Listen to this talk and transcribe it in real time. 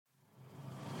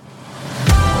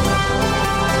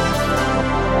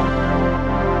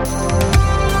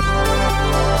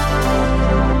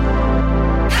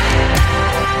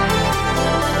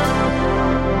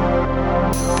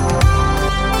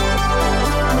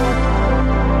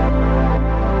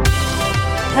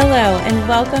Hello, and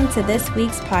welcome to this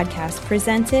week's podcast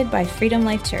presented by Freedom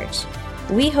Life Church.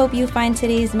 We hope you find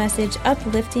today's message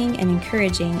uplifting and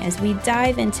encouraging as we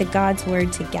dive into God's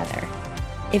Word together.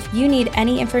 If you need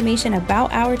any information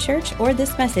about our church or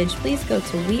this message, please go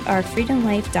to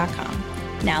wearefreedomlife.com.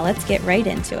 Now let's get right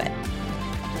into it.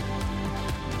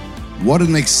 What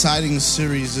an exciting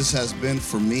series this has been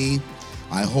for me.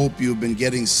 I hope you've been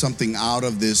getting something out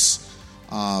of this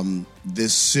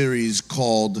series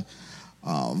called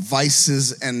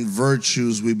Vices and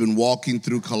Virtues. We've been walking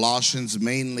through Colossians,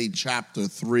 mainly chapter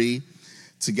 3.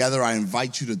 Together, I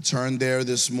invite you to turn there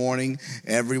this morning.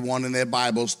 Everyone in their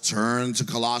Bibles, turn to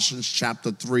Colossians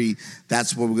chapter 3.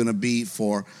 That's where we're going to be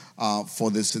for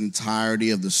this entirety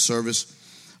of the service.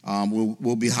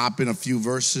 We'll be hopping a few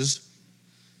verses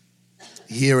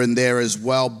here and there as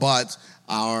well, but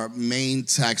our main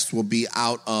text will be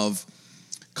out of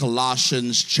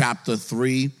Colossians chapter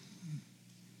 3.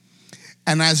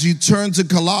 And as you turn to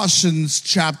Colossians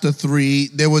chapter 3,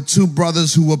 there were two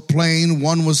brothers who were playing.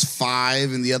 One was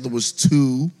 5 and the other was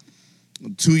 2. A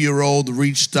 2-year-old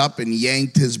reached up and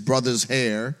yanked his brother's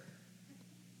hair.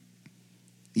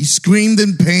 He screamed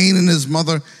in pain and his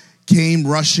mother came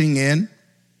rushing in.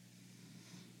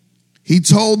 He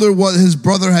told her what his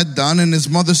brother had done, and his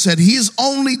mother said, "He's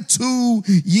only 2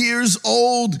 years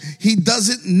old. He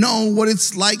doesn't know what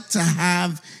it's like to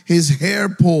have his hair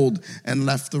pulled," and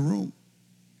left the room.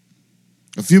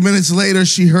 A few minutes later,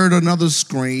 she heard another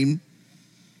scream.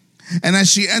 And as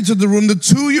she entered the room, the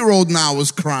 2-year-old now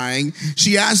was crying.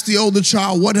 She asked the older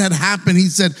child what had happened. He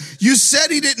said, "You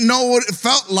said he didn't know what it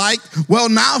felt like. Well,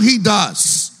 now he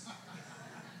does."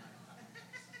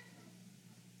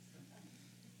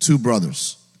 2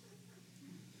 brothers.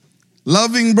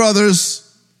 Loving brothers,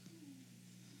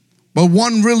 but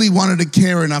one really wanted to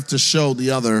care enough to show the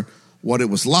other what it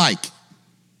was like.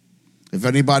 If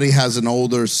anybody has an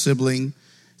older sibling,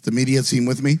 the media team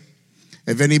with me?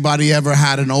 If anybody ever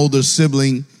had an older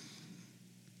sibling,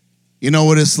 you know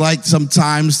what it's like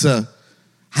sometimes to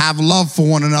have love for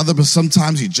one another, but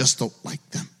sometimes you just don't like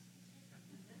them.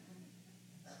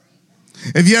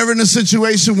 If you're ever in a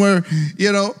situation where,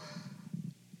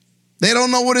 they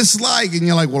don't know what it's like, and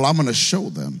you're like, well, I'm going to show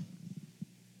them.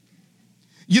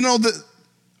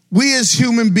 We as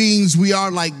human beings, we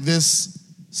are like this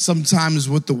sometimes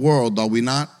with the world, are we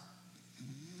not?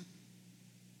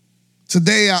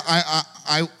 Today,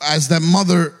 I as that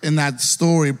mother in that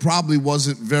story probably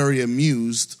wasn't very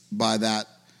amused by that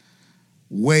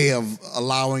way of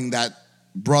allowing that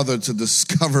brother to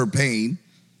discover pain.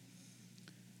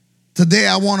 Today,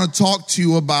 I want to talk to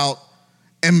you about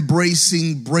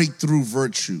embracing breakthrough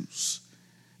virtues.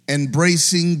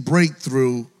 Embracing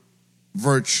breakthrough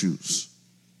virtues.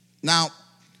 Now,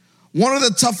 one of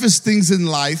the toughest things in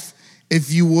life,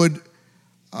 if you would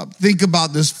think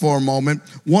about this for a moment,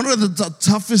 one of the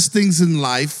toughest things in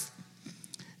life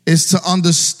is to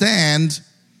understand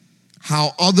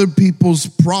how other people's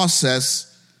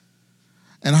process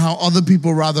and how other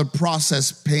people rather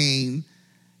process pain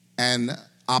and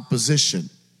opposition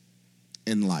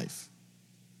in life.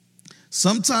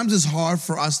 Sometimes it's hard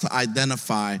for us to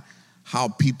identify how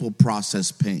people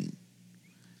process pain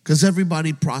because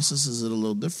everybody processes it a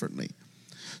little differently.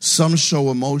 Some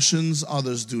show emotions,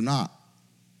 others do not.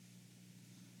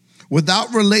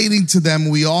 Without relating to them,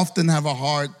 we often have a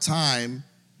hard time,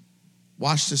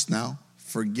 watch this now,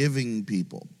 forgiving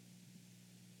people.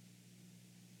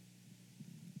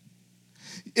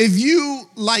 If you,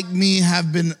 like me,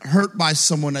 have been hurt by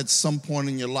someone at some point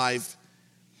in your life,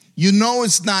 you know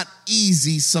it's not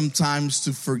easy sometimes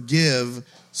to forgive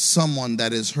someone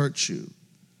that has hurt you.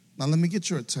 Now, let me get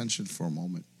your attention for a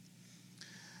moment.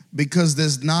 Because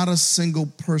there's not a single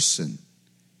person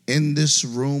in this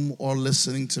room or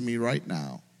listening to me right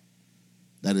now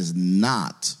that has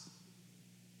not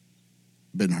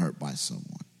been hurt by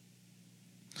someone.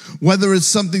 Whether it's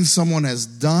something someone has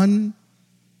done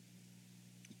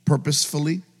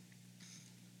purposefully,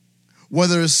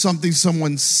 whether it's something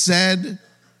someone said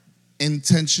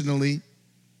intentionally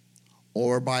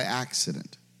or by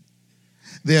accident.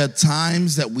 There are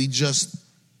times that we just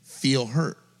feel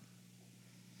hurt.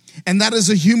 And that is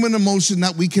a human emotion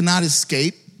that we cannot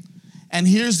escape. And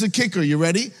here's the kicker, you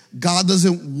ready? God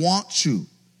doesn't want you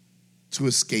to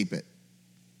escape it.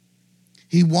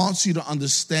 He wants you to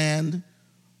understand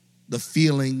the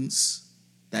feelings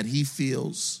that he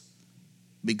feels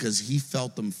because he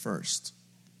felt them first.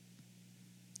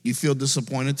 You feel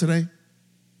disappointed today?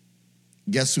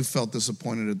 Guess who felt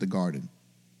disappointed at the garden?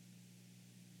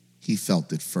 He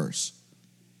felt it first.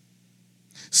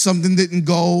 Something didn't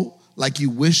go like you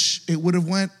wish it would have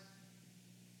went.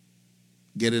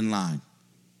 Get in line.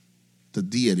 the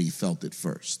deity felt it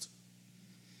first.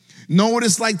 Know what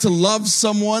it's like to love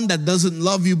someone that doesn't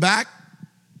love you back?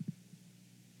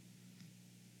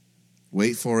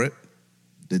 Wait for it.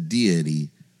 The deity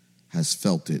has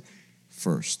felt it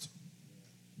first.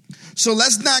 So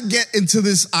let's not get into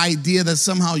this idea that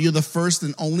somehow you're the first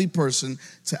and only person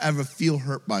to ever feel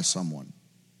hurt by someone.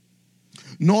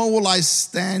 Nor will I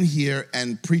stand here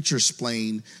and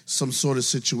preacher-splain some sort of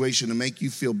situation to make you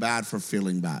feel bad for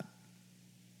feeling bad.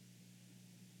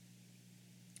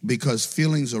 Because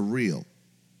feelings are real.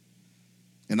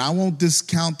 And I won't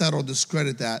discount that or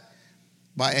discredit that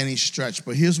by any stretch.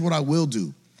 But here's what I will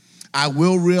do. I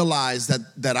will realize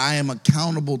that I am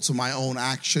accountable to my own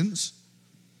actions.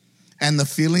 And the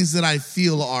feelings that I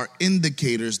feel are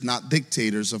indicators, not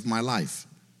dictators of my life.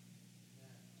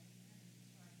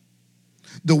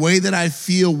 The way that I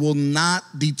feel will not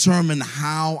determine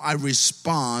how I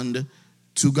respond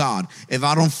to God. If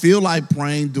I don't feel like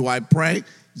praying, do I pray?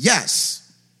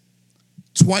 Yes.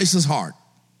 Twice as hard.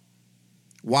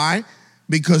 Why?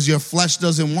 Because your flesh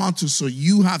doesn't want to, so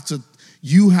you have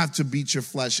to beat your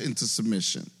flesh into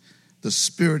submission. The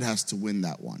Spirit has to win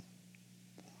that one.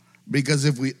 Because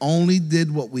if we only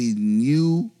did what we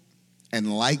knew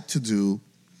and liked to do,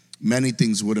 many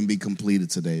things wouldn't be completed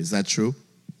today. Is that true?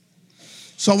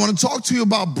 So I want to talk to you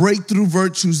about breakthrough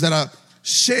virtues that are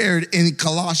shared in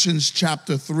Colossians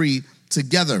chapter 3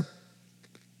 together.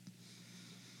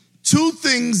 Two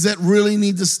things that really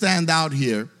need to stand out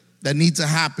here, that need to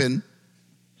happen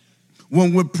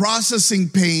when we're processing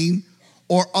pain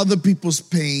or other people's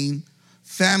pain,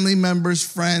 family members,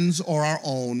 friends, or our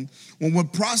own. When we're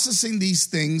processing these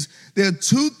things, there are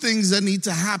two things that need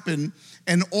to happen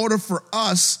in order for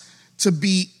us to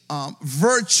be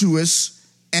virtuous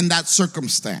in that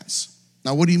circumstance.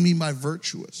 Now, what do you mean by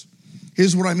virtuous?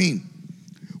 Here's what I mean.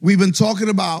 We've been talking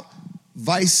about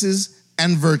vices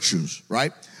and virtues,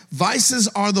 right? Vices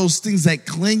are those things that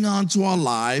cling on to our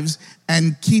lives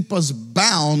and keep us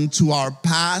bound to our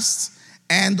past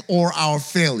and or our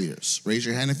failures. Raise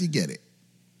your hand if you get it,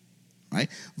 right?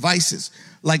 Vices.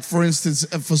 Like, for instance,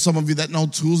 for some of you that know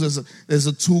tools, there's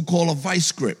a tool called a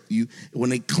vice grip.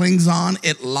 When it clings on,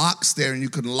 it locks there, and you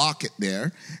can lock it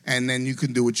there, and then you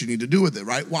can do what you need to do with it,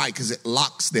 right? Why? Because it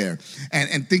locks there.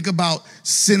 And think about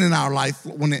sin in our life.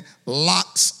 When it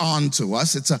locks onto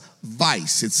us, it's a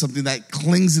vice. It's something that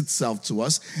clings itself to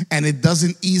us, and it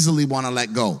doesn't easily want to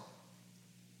let go.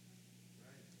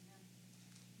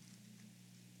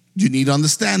 You need to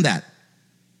understand that.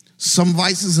 Some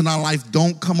vices in our life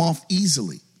don't come off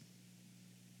easily.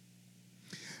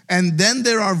 And then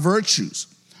there are virtues.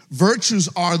 Virtues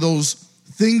are those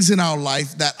things in our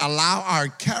life that allow our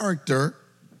character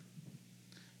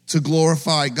to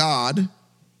glorify God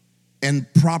in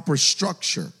proper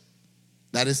structure.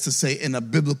 That is to say, in a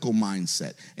biblical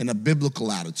mindset, in a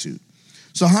biblical attitude.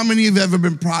 So how many of you have ever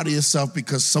been proud of yourself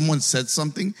because someone said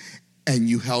something and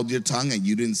you held your tongue and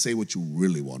you didn't say what you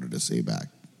really wanted to say back?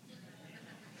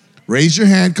 Raise your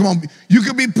hand. Come on. You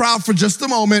can be proud for just a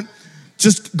moment.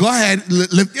 Just go ahead,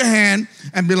 lift your hand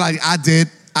and be like, I did.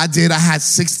 I had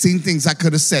 16 things I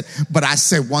could have said, but I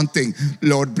said one thing.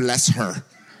 Lord, bless her.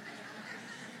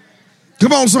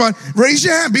 Come on, somebody. Raise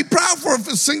your hand. Be proud for a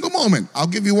single moment. I'll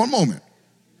give you one moment.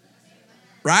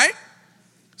 Right?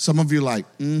 Some of you are like,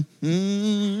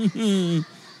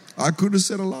 I could have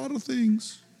said a lot of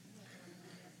things.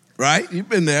 Right? You've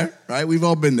been there, right? We've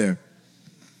all been there.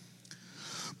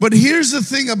 But here's the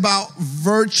thing about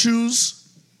virtues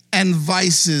and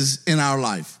vices in our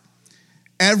life.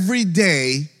 Every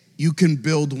day you can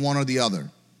build one or the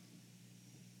other.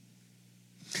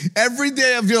 Every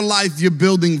day of your life you're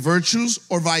building virtues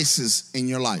or vices in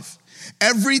your life.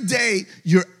 Every day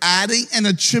you're adding and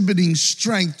attributing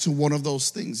strength to one of those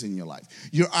things in your life.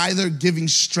 You're either giving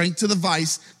strength to the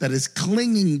vice that is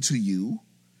clinging to you,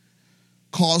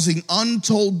 causing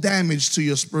untold damage to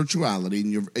your spirituality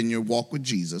in your walk with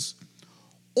Jesus,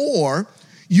 or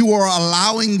you are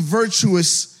allowing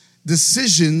virtuous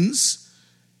decisions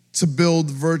to build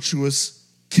virtuous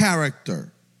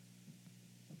character.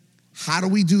 How do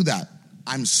we do that?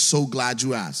 I'm so glad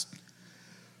you asked.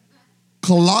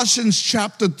 Colossians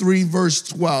chapter 3, verse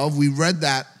 12, we read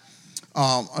that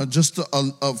just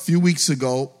a few weeks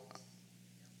ago.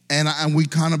 And we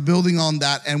kind of building on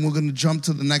that, and we're going to jump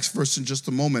to the next verse in just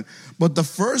a moment. But the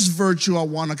first virtue I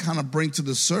want to kind of bring to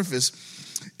the surface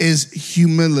is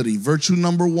humility. Virtue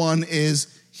number one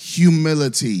is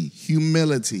humility.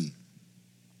 Humility.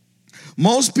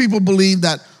 Most people believe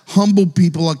that humble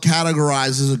people are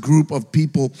categorized as a group of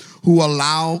people who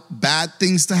allow bad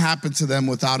things to happen to them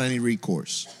without any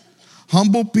recourse.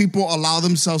 Humble people allow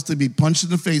themselves to be punched in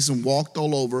the face and walked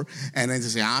all over, and then to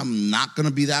say, I'm not going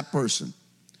to be that person.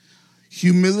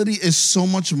 Humility is so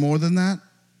much more than that.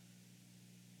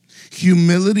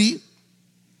 Humility,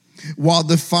 while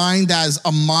defined as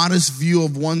a modest view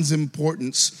of one's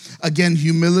importance, again,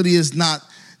 humility is not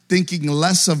thinking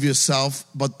less of yourself,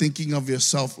 but thinking of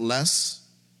yourself less.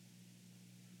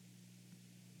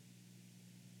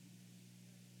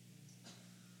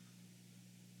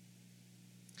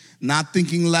 Not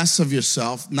thinking less of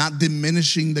yourself, not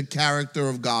diminishing the character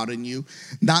of God in you,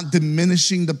 not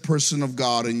diminishing the person of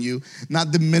God in you,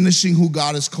 not diminishing who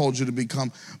God has called you to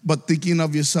become, but thinking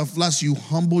of yourself less. You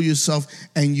humble yourself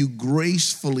and you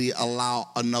gracefully allow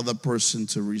another person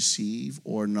to receive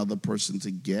or another person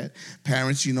to get.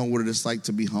 Parents, you know what it is like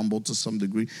to be humble to some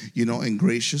degree, and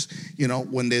gracious.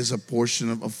 When there's a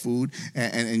portion of food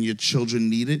and your children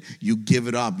need it, you give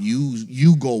it up.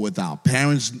 You go without.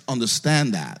 Parents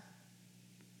understand that.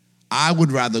 I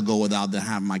would rather go without than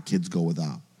have my kids go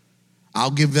without. I'll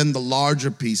give them the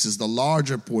larger pieces, the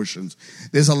larger portions.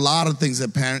 There's a lot of things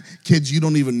that kids, you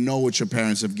don't even know what your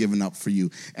parents have given up for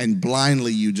you. And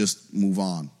blindly, you just move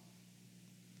on.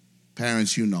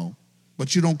 Parents, you know.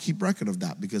 But you don't keep record of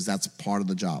that because that's part of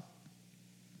the job.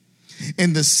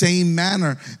 In the same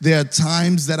manner, there are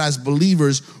times that as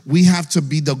believers, we have to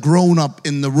be the grown-up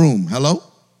in the room. Hello?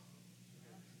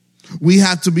 We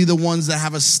have to be the ones that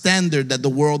have a standard that the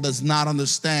world does not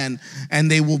understand,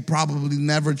 and they will probably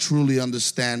never truly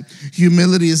understand.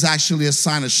 Humility is actually a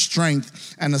sign of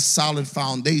strength and a solid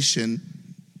foundation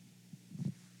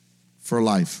for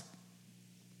life.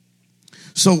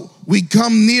 So we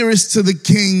come nearest to the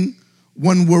King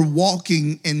when we're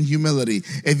walking in humility.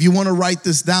 If you want to write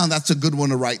this down, that's a good one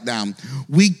to write down.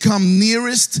 We come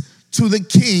nearest to the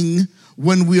King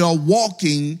when we are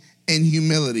walking in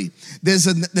humility. There's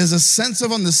a sense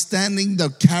of understanding the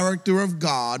character of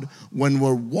God when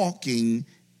we're walking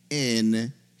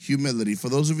in humility. For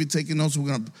those of you taking notes,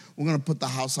 we're gonna put the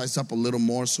house lights up a little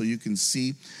more so you can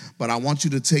see. But I want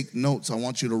you to take notes. I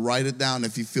want you to write it down.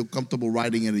 If you feel comfortable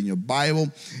writing it in your Bible,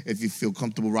 if you feel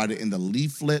comfortable writing it in the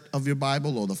leaflet of your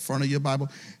Bible or the front of your Bible,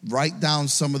 write down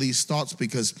some of these thoughts,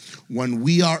 because when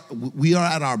we are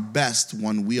at our best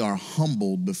when we are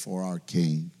humbled before our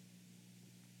King.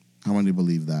 How many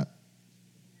believe that?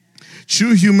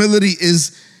 True humility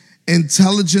is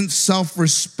intelligent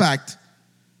self-respect,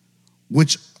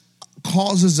 which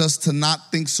causes us to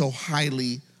not think so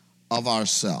highly of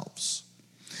ourselves.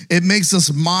 It makes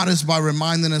us modest by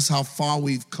reminding us how far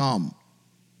we've come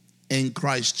in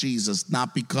Christ Jesus,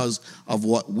 not because of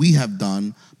what we have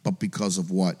done, but because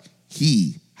of what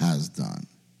He has done.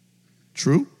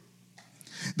 True?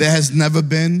 There has never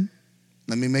been,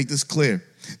 let me make this clear,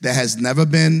 there has never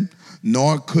been,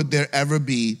 nor could there ever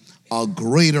be, a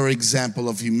greater example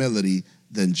of humility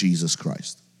than Jesus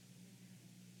Christ.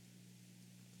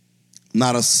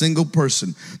 Not a single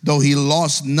person. Though He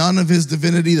lost none of His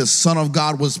divinity, the Son of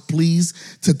God was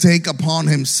pleased to take upon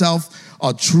Himself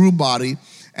a true body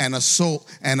and a soul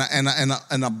and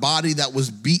a body that was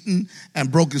beaten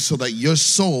and broken, so that your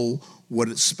soul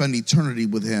would spend eternity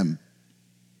with Him.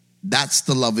 That's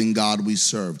the loving God we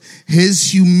serve.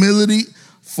 His humility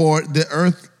for the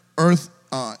earth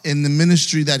in the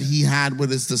ministry that He had with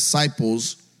His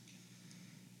disciples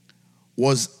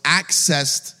was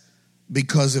accessed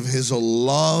because of His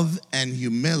love and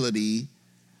humility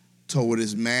toward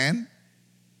His man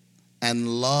and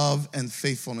love and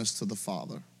faithfulness to the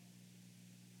Father.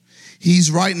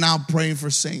 He's right now praying for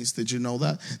saints. Did you know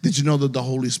that? Did you know that the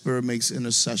Holy Spirit makes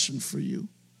intercession for you?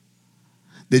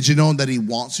 Did you know that He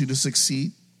wants you to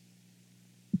succeed?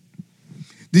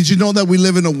 Did you know that we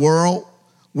live in a world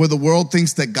where the world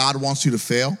thinks that God wants you to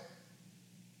fail?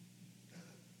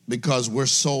 Because we're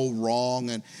so wrong.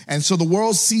 And so the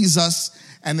world sees us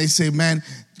and they say, man,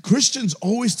 Christians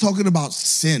always talking about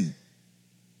sin.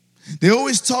 They're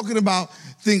always talking about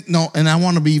no, and I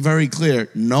want to be very clear.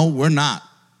 No, we're not.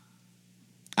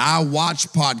 I watch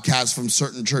podcasts from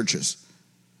certain churches.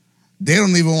 They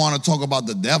don't even want to talk about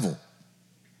the devil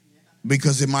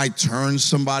because it might turn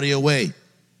somebody away.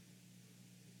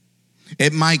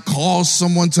 It might cause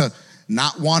someone to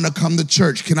not want to come to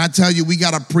church. Can I tell you, we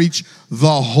got to preach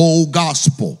the whole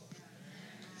gospel.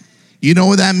 You know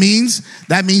what that means?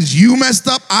 That means you messed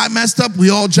up, I messed up, we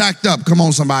all jacked up. Come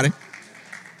on, somebody.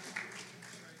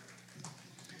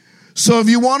 So if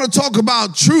you want to talk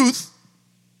about truth,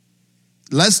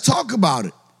 let's talk about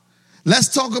it.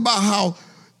 Let's talk about how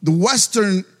the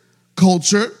Western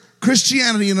culture,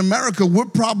 Christianity in America, we're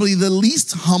probably the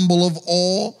least humble of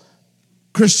all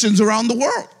Christians around the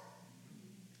world.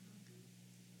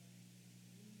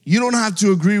 You don't have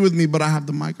to agree with me, but I have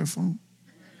the microphone.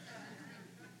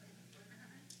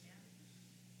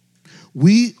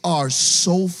 We are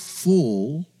so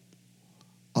full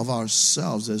of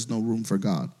ourselves, there's no room for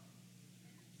God.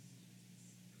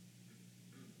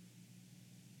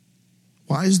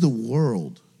 Why is the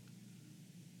world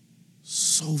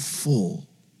so full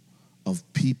of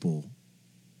people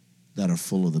that are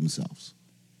full of themselves?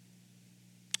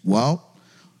 Well,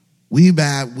 we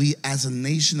as a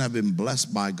nation have been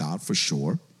blessed by God, for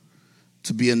sure,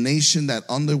 to be a nation that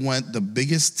underwent the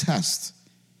biggest test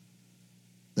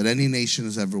that any nation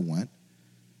has ever went,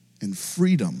 and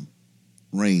freedom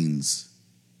reigns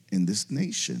in this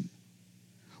nation.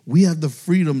 We have the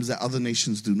freedoms that other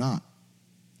nations do not.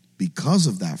 Because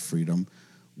of that freedom,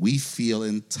 we feel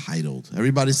entitled.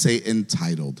 Everybody say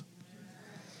entitled.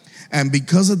 And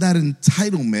because of that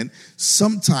entitlement,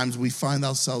 sometimes we find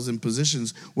ourselves in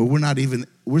positions where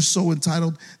we're so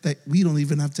entitled that we don't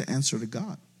even have to answer to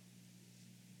God.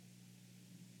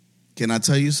 Can I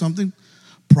tell you something?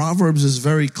 Proverbs is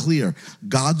very clear.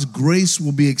 God's grace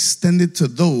will be extended to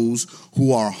those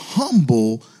who are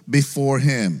humble before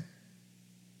him.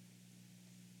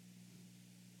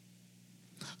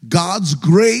 God's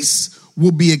grace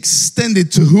will be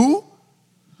extended to who?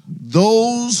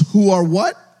 Those who are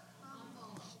what?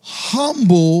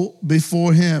 Humble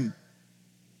before him.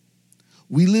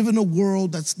 We live in a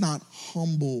world that's not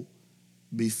humble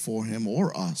before him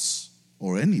or us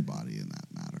or anybody in that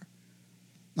matter.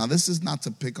 Now, this is not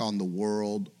to pick on the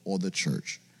world or the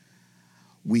church.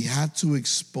 We have to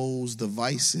expose the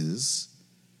vices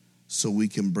so we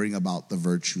can bring about the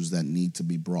virtues that need to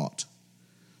be brought.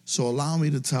 So allow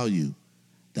me to tell you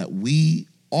that we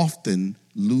often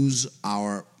lose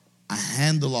a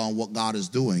handle on what God is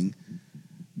doing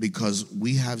because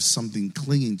we have something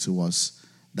clinging to us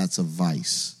that's a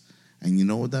vice. And you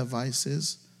know what that vice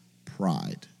is?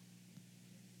 Pride.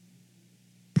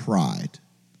 Pride.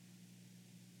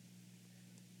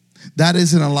 That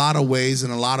is, in a lot of ways,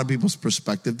 in a lot of people's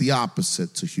perspective, the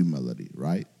opposite to humility,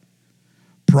 right?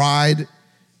 Pride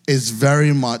is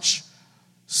very much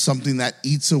something that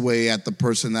eats away at the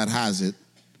person that has it,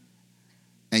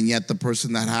 and yet the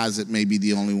person that has it may be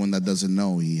the only one that doesn't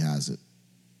know he has it.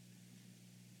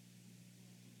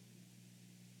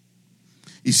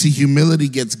 You see, humility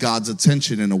gets God's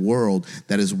attention in a world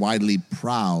that is widely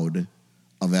proud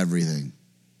of everything.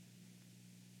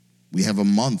 We have a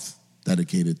month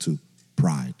dedicated to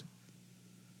pride.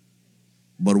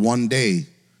 But one day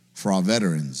for our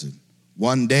veterans, and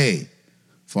one day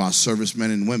for our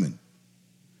servicemen and women.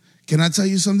 Can I tell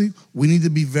you something? We need to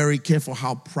be very careful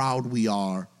how proud we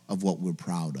are of what we're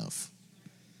proud of.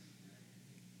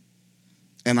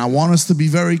 And I want us to be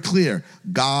very clear.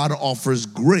 God offers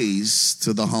grace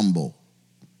to the humble.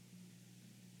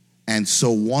 And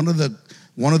so one of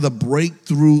the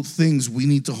breakthrough things we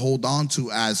need to hold on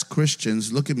to as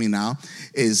Christians, look at me now,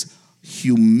 is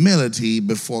humility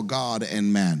before God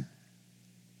and man.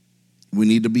 We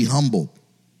need to be humble.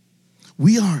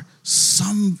 We are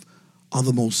some of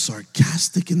the most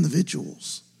sarcastic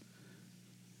individuals.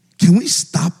 Can we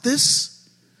stop this?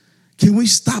 Can we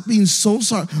stop being so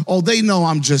sorry? Oh, they know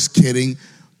I'm just kidding.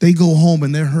 They go home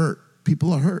and they're hurt.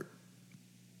 People are hurt.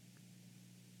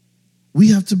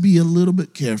 We have to be a little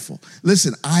bit careful.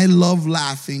 Listen, I love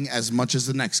laughing as much as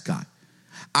the next guy.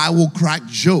 I will crack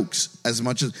jokes as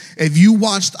much as... If you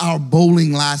watched our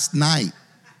bowling last night,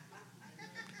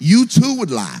 you too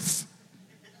would laugh.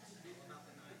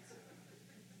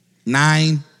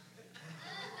 9.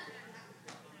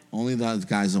 Only those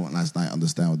guys that went last night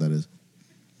understand what that is.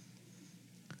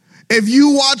 If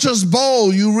you watch us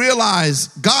bowl, you realize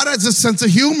God has a sense of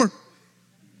humor.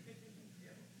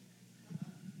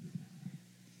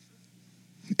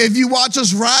 If you watch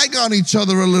us rag on each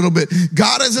other a little bit,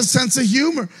 God has a sense of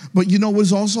humor. But you know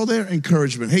what's also there?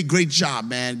 Encouragement. Hey, great job,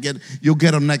 man. You'll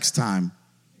get them next time.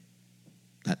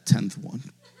 That 10th one.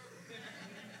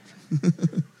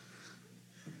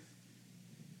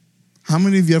 How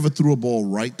many of you ever threw a ball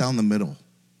right down the middle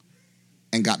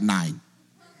and got 9?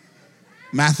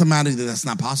 Mathematically, that's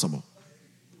not possible.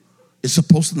 It's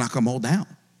supposed to knock them all down.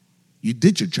 You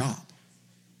did your job.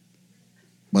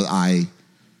 But I'm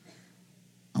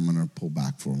going to pull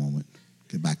back for a moment.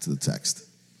 Get back to the text.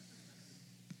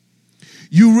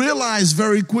 You realize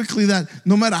very quickly that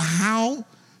no matter how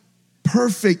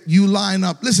perfect you line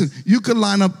up, listen, you could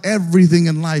line up everything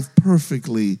in life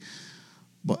perfectly,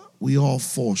 but we all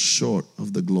fall short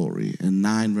of the glory. And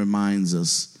 9 reminds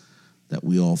us that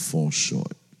we all fall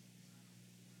short.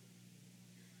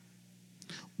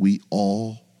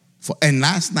 And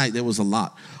last night there was a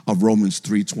lot of Romans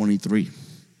 3:23.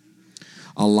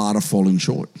 A lot of falling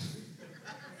short.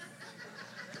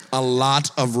 A lot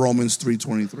of Romans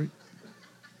 3:23.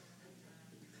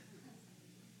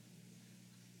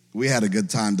 We had a good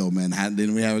time though, man.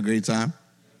 Didn't we have a great time?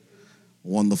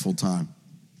 Wonderful time.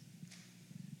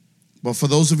 But for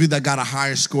those of you that got a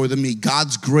higher score than me,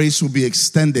 God's grace will be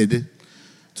extended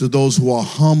to those who are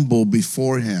humble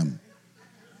before him.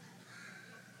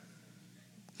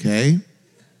 Okay?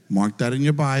 Mark that in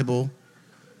your Bible.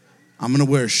 I'm going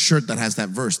to wear a shirt that has that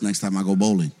verse next time I go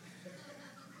bowling.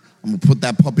 I'm going to put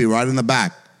that puppy right in the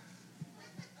back.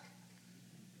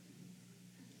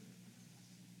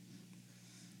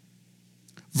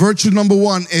 Virtue number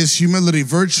 1 is humility.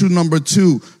 Virtue number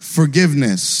 2,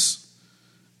 forgiveness.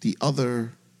 The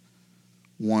other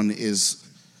one is,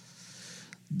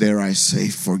 dare I say,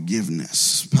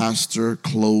 forgiveness. Pastor,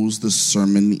 close the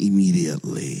sermon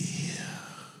immediately.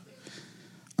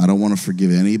 I don't want to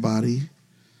forgive anybody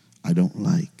I don't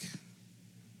like.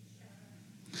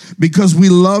 Because we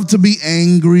love to be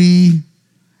angry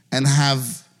and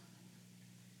have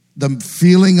the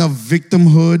feeling of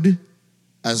victimhood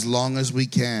as long as we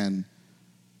can,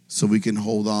 so we can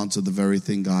hold on to the very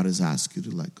thing God has asked you to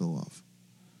let go of.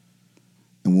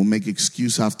 And we'll make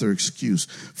excuse after excuse.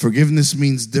 Forgiveness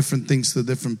means different things to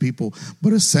different people,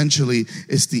 but essentially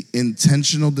it's the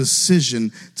intentional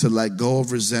decision to let go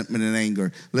of resentment and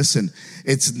anger. Listen,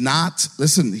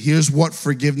 here's what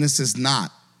forgiveness is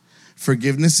not.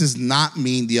 Forgiveness does not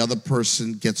mean the other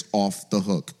person gets off the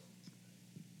hook.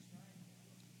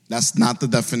 That's not the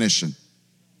definition.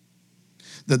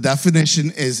 The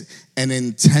definition is an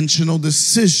intentional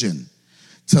decision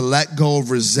to let go of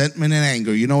resentment and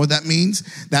anger. You know what that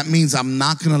means? That means I'm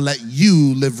not going to let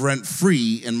you live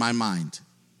rent-free in my mind.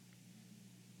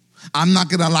 I'm not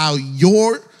going to allow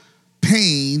your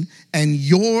pain and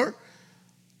your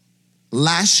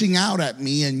lashing out at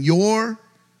me and your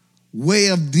way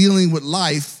of dealing with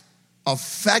life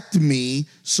affect me,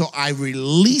 so I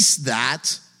release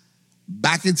that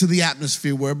back into the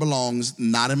atmosphere where it belongs,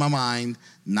 not in my mind,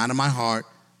 not in my heart,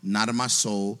 not in my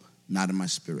soul, not in my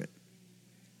spirit.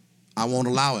 I won't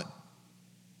allow it.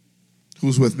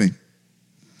 Who's with me?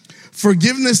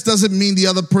 Forgiveness doesn't mean the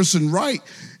other person's right.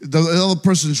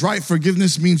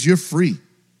 Forgiveness means you're free.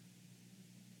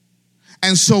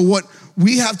 And so what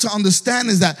we have to understand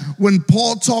is that when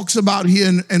Paul talks about here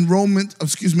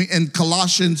in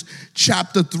Colossians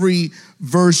chapter 3,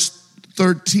 verse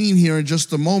 13 here in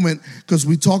just a moment, because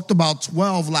we talked about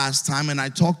 12 last time, and I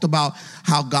talked about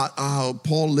how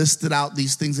Paul listed out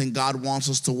these things, and God wants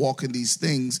us to walk in these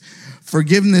things.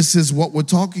 Forgiveness is what we're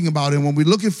talking about. And when we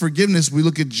look at forgiveness, we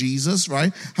look at Jesus,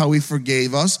 right? How he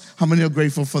forgave us. How many are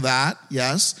grateful for that?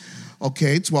 Yes.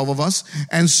 Okay, 12 of us.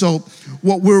 And so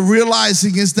what we're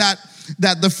realizing is that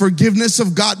the forgiveness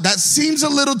of God, that seems a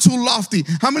little too lofty.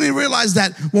 How many realize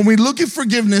that when we look at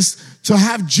forgiveness, to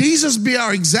have Jesus be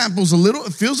our example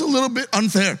it feels a little bit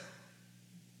unfair.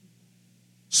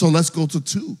 So let's go to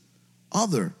 2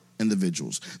 other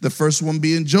individuals. The first one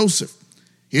being Joseph.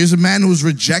 Here's a man who was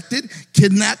rejected,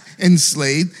 kidnapped,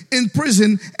 enslaved, in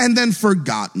prison, and then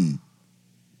forgotten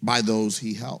by those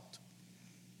he helped.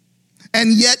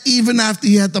 And yet, even after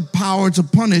he had the power to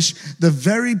punish the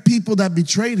very people that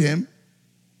betrayed him,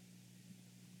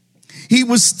 he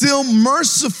was still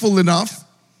merciful enough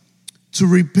to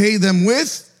repay them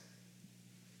with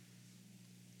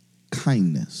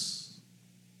kindness.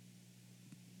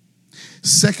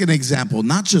 Second example,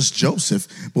 not just Joseph,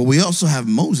 but we also have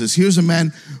Moses. Here's a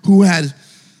man who had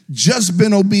just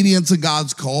been obedient to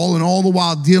God's call, and all the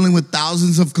while dealing with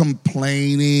thousands of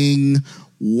complaining,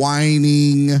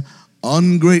 whining,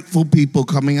 ungrateful people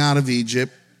coming out of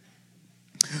Egypt.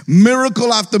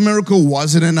 Miracle after miracle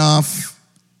wasn't enough.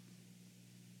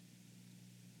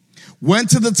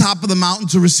 Went to the top of the mountain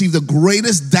to receive the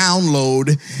greatest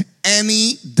download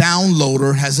any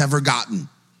downloader has ever gotten.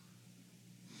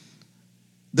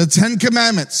 The 10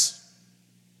 Commandments.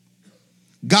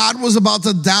 God was about to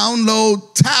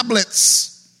download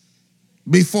tablets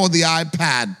before the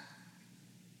iPad,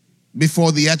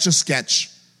 before the Etch-a-Sketch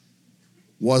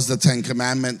was the 10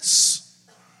 Commandments.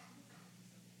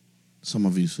 Some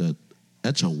of you said,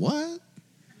 Etch a what?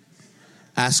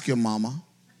 Ask your mama.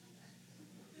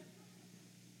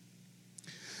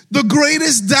 The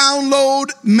greatest download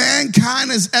mankind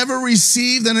has ever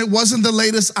received, and it wasn't the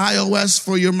latest iOS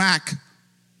for your Mac.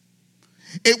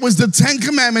 It was the 10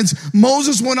 Commandments.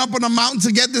 Moses went up on a mountain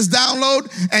to get this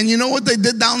download, and you know what they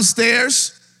did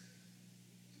downstairs?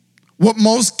 What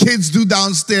most kids do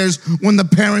downstairs when the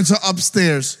parents are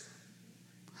upstairs.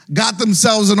 Got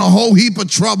themselves in a whole heap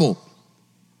of trouble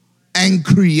and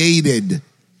created.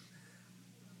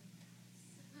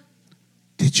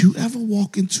 Did you ever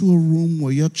walk into a room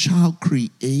where your child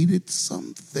created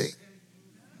something?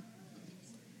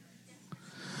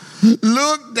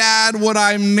 Look, Dad, what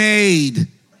I made.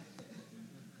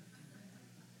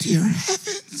 dear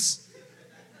heavens.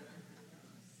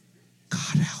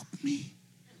 God help me.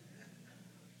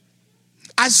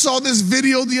 I saw this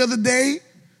video the other day.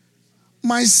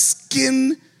 My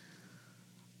skin,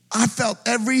 I felt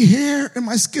every hair in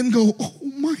my skin go, oh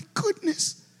my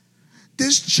goodness.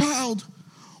 This child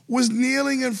was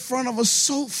kneeling in front of a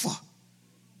sofa,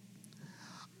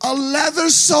 a leather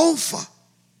sofa,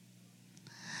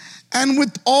 and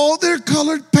with all their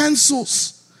colored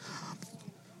pencils,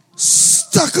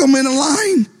 stuck them in a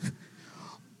line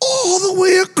all the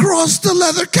way across the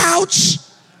leather couch.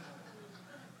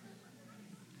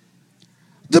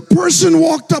 The person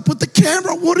walked up with the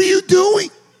camera. What are you doing?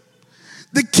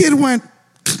 The kid went.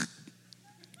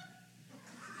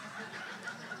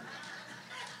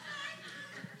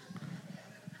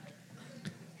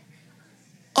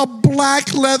 A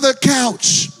black leather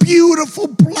couch. Beautiful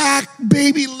black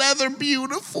baby leather.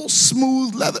 Beautiful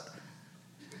smooth leather.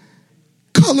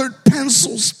 Colored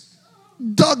pencils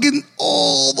dug in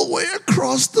all the way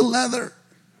across the leather.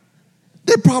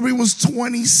 There probably was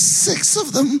 26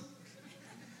 of them.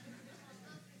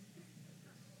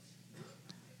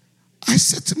 I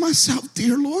said to myself,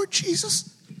 dear Lord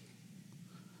Jesus,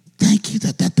 thank you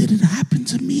that didn't happen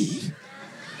to me.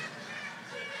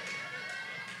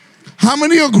 How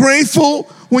many are grateful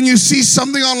when you see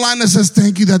something online that says,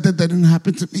 thank you that didn't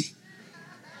happen to me?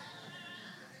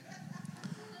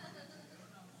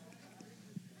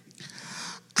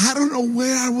 I don't know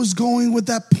where I was going with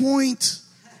that point,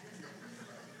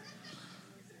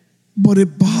 but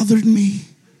it bothered me.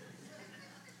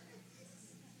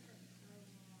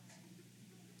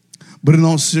 But in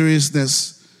all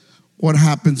seriousness, what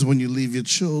happens when you leave your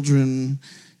children?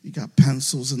 You got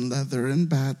pencils and leather and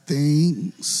bad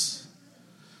things.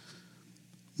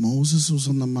 Moses was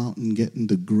on the mountain getting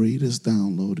the greatest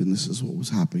download, and this is what was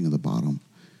happening at the bottom.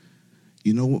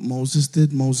 You know what Moses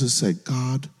did? Moses said,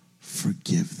 God,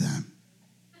 forgive them.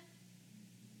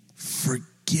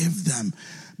 Forgive them.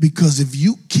 Because if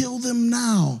you kill them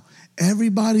now,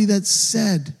 everybody that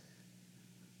said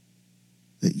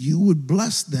that you would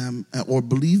bless them or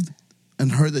believed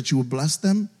and heard that you would bless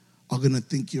them are going to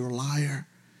think you're a liar.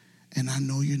 And I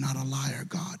know you're not a liar,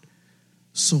 God.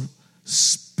 So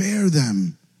spare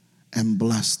them and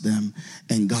bless them.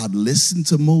 And God listened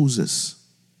to Moses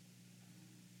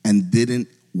and didn't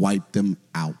wipe them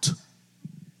out.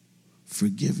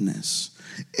 Forgiveness.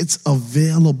 It's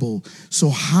available. So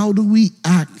how do we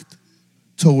act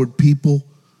toward people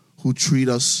who treat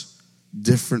us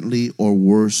differently or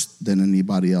worse than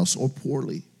anybody else or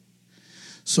poorly?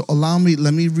 So let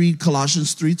me read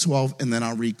Colossians 3:12 and then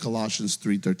I'll read Colossians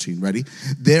 3:13. Ready?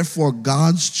 Therefore,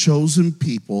 God's chosen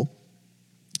people,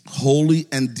 holy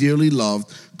and dearly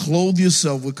loved, clothe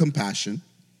yourself with compassion,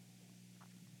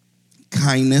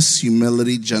 kindness,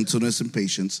 humility, gentleness, and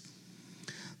patience.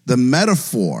 The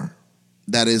metaphor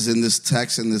that is in this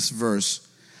text, in this verse,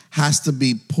 has to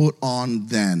be put on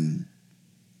then.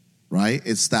 Right?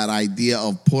 It's that idea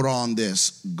of put on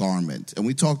this garment. And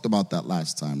we talked about that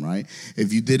last time, right?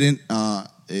 If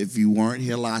you weren't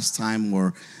here last time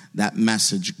or that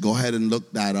message, go ahead and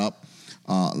look that up.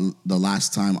 The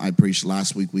last time I preached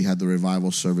last week, we had the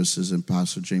revival services and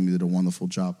Pastor Jamie did a wonderful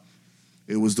job.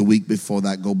 It was the week before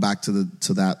that. Go back to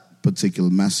that particular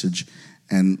message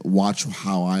and watch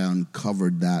how I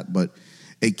uncovered that. But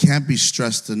it can't be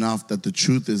stressed enough that the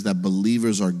truth is that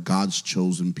believers are God's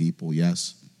chosen people,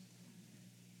 yes?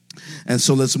 And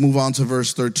so let's move on to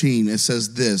verse 13. It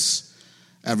says this.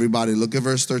 Everybody, look at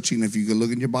verse 13. If you can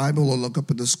look in your Bible or look up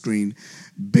at the screen.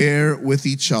 Bear with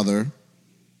each other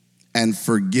and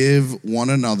forgive one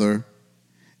another.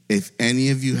 If any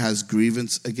of you has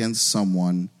grievance against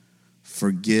someone,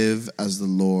 forgive as the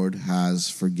Lord has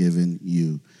forgiven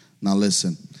you. Now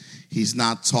listen, he's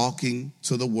not talking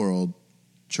to the world.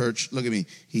 Church, look at me.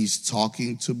 He's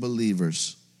talking to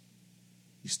believers.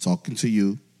 He's talking to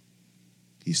you.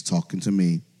 He's talking to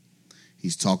me.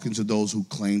 He's talking to those who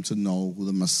claim to know who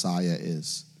the Messiah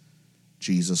is,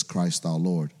 Jesus Christ our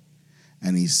Lord.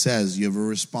 And he says, you have a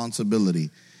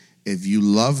responsibility. If you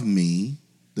love me,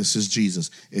 this is Jesus.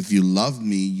 If you love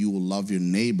me, you will love your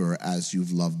neighbor as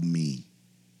you've loved me.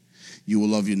 You will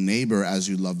love your neighbor as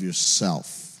you love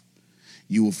yourself.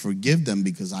 You will forgive them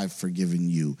because I've forgiven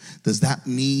you. Does that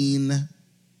mean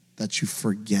that you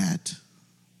forget?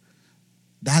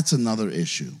 That's another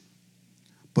issue.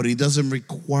 But he doesn't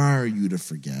require you to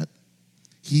forget.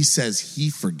 He says he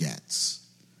forgets.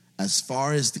 As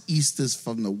far as the east is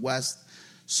from the west,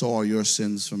 so are your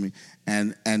sins from me.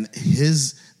 And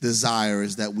his desire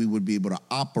is that we would be able to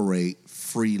operate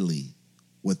freely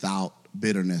without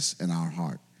bitterness in our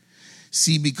heart.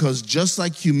 See, because just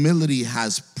like humility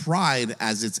has pride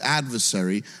as its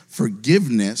adversary,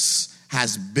 forgiveness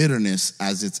has bitterness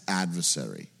as its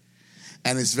adversary.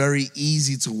 And it's very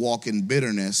easy to walk in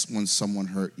bitterness when someone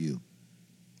hurt you.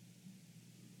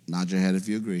 Nod your head if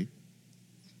you agree.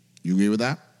 You agree with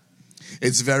that?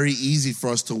 It's very easy for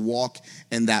us to walk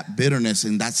in that bitterness,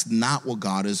 and that's not what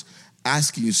God is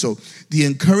asking you. So the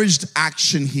encouraged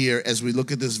action here as we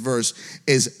look at this verse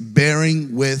is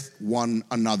bearing with one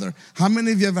another. How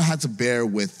many of you ever had to bear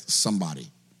with somebody?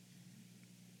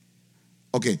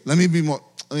 Okay, let me be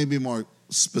more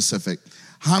specific.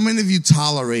 How many of you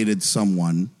tolerated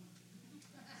someone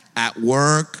at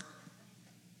work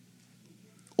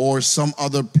or some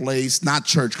other place, not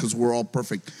church because we're all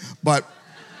perfect, but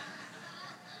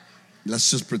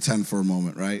let's just pretend for a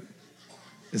moment, right?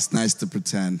 It's nice to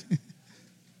pretend.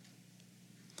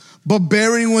 But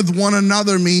bearing with one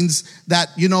another means that,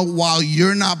 while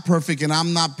you're not perfect and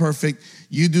I'm not perfect,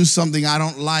 you do something I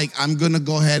don't like, I'm going to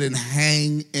go ahead and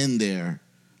hang in there.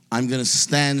 I'm going to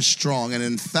stand strong. And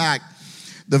in fact,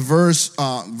 the verse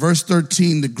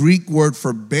 13, the Greek word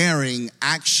for bearing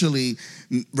actually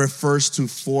refers to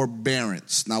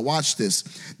forbearance. Now watch this.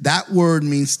 That word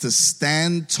means to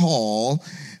stand tall,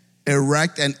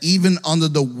 erect, and even under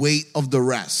the weight of the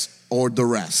rest or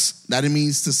duress. That it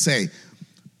means to say,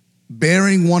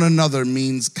 bearing one another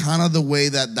means kind of the way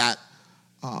that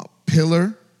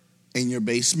pillar in your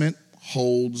basement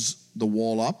holds the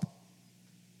wall up.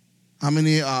 How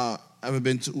many ever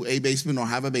been to a basement or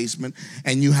have a basement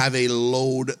and you have a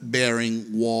load-bearing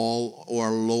wall or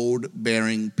a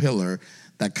load-bearing pillar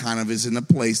that kind of is in a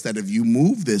place that if you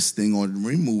move this thing or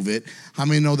remove it, how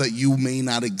many know that you may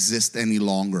not exist any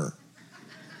longer?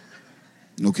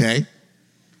 Okay?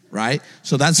 Right?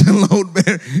 So that's a load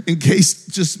bearer. In case,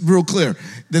 just real clear,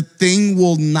 the thing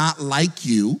will not like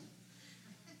you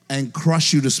and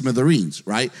crush you to smithereens,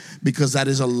 right? Because that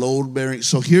is a load bearing.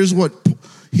 So here's what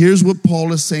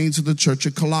Paul is saying to the church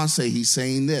of Colossae. He's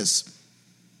saying this: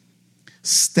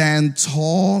 stand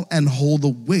tall and hold the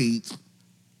weight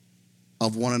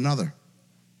of one another.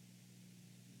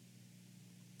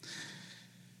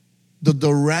 The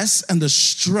duress and the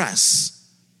stress,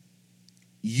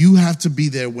 you have to be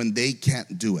there when they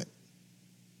can't do it.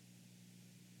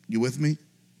 You with me?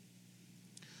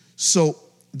 So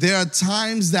there are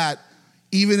times that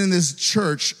even in this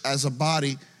church as a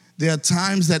body, there are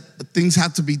times that things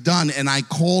have to be done, and I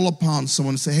call upon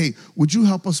someone and say, hey, would you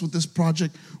help us with this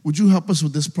project? Would you help us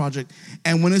with this project?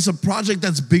 And when it's a project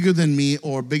that's bigger than me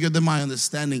or bigger than my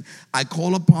understanding, I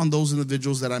call upon those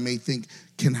individuals that I may think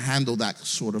can handle that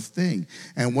sort of thing.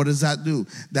 And what does that do?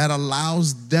 That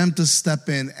allows them to step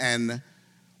in and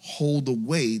hold the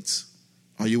weight.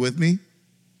 Are you with me?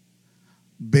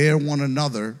 Bear one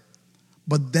another.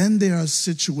 But then there are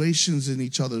situations in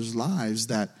each other's lives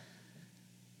that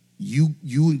you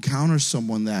encounter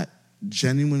someone that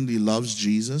genuinely loves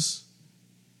Jesus,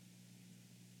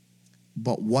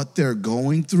 but what they're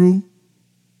going through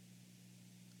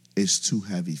is too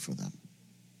heavy for them.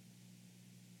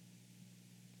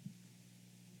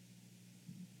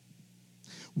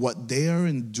 What they are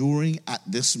enduring at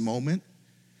this moment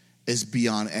is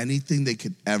beyond anything they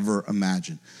could ever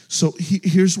imagine. So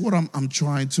here's what I'm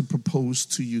trying to propose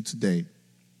to you today.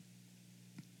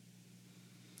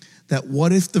 That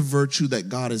what if the virtue that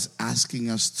God is asking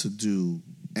us to do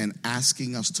and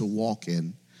asking us to walk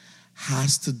in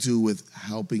has to do with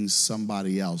helping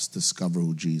somebody else discover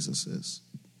who Jesus is?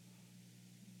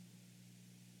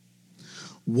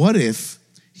 What if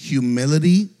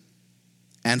humility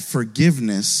and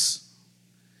forgiveness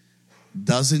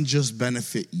doesn't just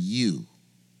benefit you?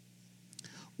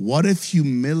 What if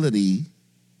humility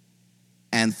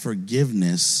and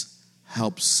forgiveness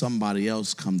helps somebody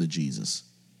else come to Jesus?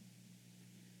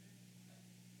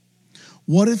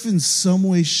 What if in some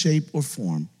way, shape, or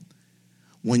form,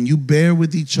 when you bear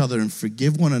with each other and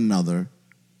forgive one another,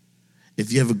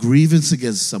 if you have a grievance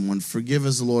against someone, forgive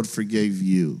as the Lord forgave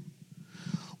you?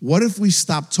 What if we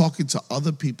stop talking to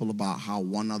other people about how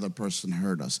one other person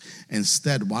hurt us?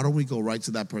 Instead, why don't we go right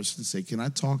to that person and say, can I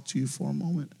talk to you for a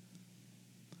moment?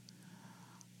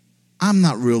 I'm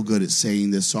not real good at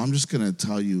saying this, so I'm just going to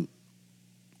tell you,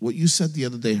 what you said the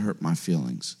other day hurt my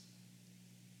feelings.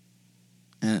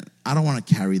 And I don't want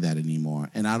to carry that anymore.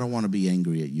 And I don't want to be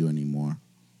angry at you anymore.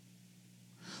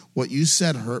 What you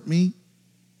said hurt me,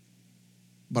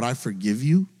 but I forgive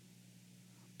you.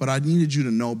 But I needed you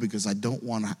to know because I don't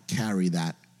want to carry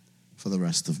that for the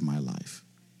rest of my life.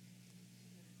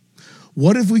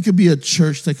 What if we could be a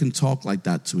church that can talk like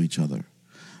that to each other?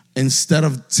 Instead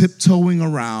of tiptoeing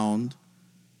around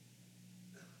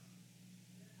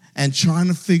and trying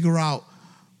to figure out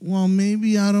well,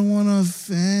 maybe I don't want to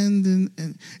offend.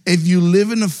 And if you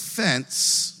live in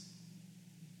offense,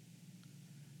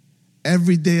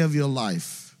 every day of your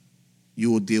life,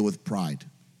 you will deal with pride.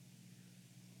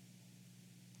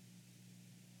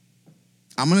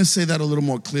 I'm going to say that a little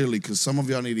more clearly because some of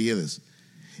y'all need to hear this.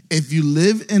 If you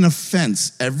live in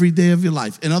offense every day of your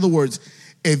life, in other words,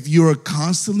 if you're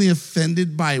constantly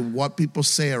offended by what people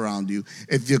say around you,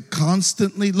 if you're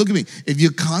constantly, look at me, if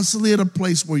you're constantly at a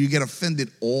place where you get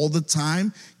offended all the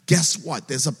time, guess what?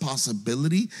 There's a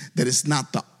possibility that it's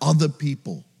not the other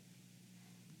people.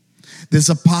 There's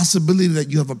a possibility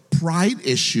that you have a pride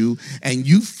issue and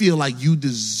you feel like you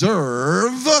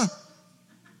deserve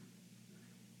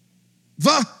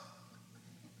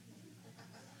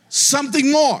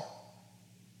something more.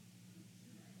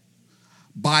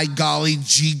 By golly,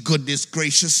 gee, goodness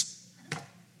gracious,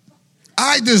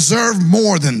 I deserve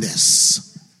more than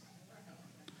this.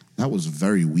 That was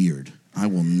very weird. I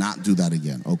will not do that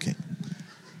again. Okay.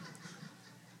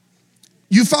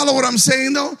 You follow what I'm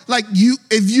saying though? Like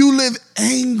if you live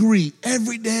angry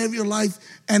every day of your life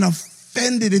and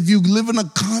offended, if you live in a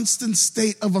constant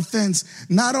state of offense,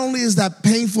 not only is that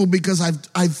painful because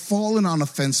I've fallen on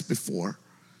offense before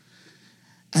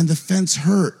and the fence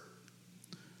hurt.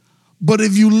 But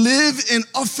if you live in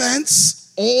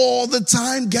offense all the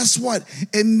time, guess what?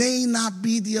 It may not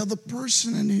be the other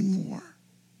person anymore.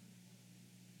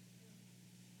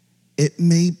 It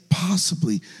may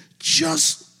possibly,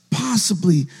 just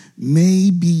possibly,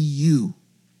 may be you.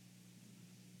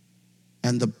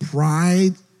 And the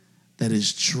pride that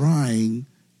is trying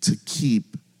to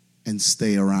keep and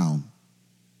stay around.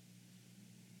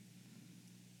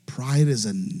 Pride is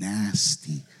a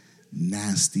nasty,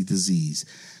 nasty disease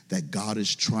that God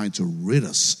is trying to rid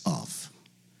us of.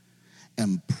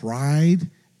 And pride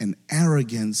and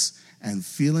arrogance and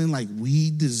feeling like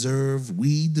we deserve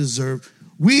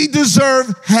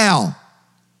hell.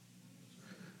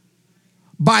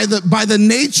 By the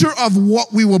nature of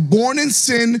what we were born in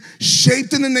sin,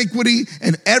 shaped in iniquity,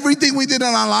 and everything we did in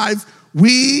our life,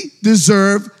 we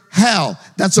deserve hell.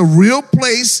 That's a real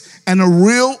place and a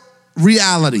real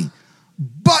reality.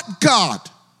 But God,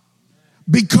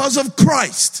 because of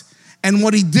Christ and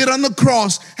what he did on the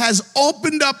cross, has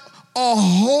opened up a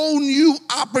whole new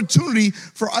opportunity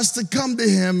for us to come to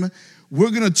him.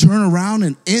 We're going to turn around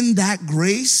and in that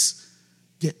grace,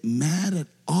 get mad at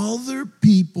other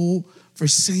people for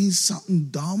saying something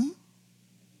dumb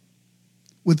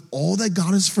with all that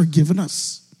God has forgiven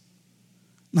us.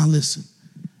 Now listen,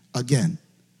 again,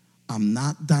 I'm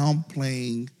not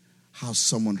downplaying how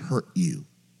someone hurt you.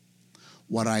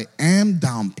 What I am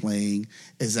downplaying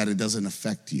is that it doesn't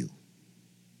affect you.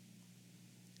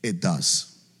 It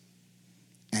does.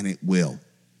 And it will.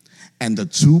 And the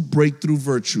two breakthrough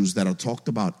virtues that are talked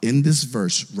about in this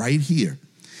verse right here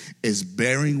is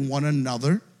bearing one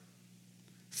another,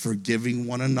 forgiving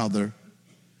one another,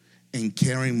 and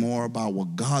caring more about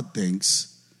what God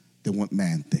thinks than what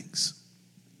man thinks.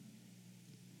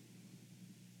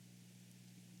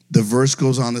 The verse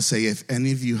goes on to say, if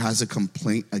any of you has a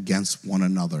complaint against one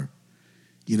another,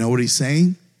 you know what he's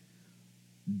saying?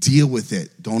 Deal with it.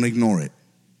 Don't ignore it.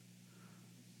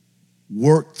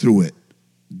 Work through it.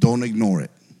 Don't ignore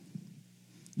it.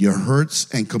 Your hurts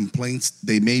and complaints,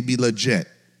 they may be legit,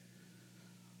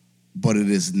 but it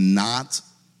is not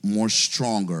more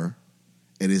stronger.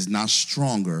 It is not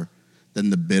stronger than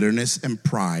the bitterness and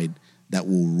pride that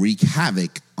will wreak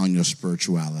havoc on your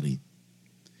spirituality.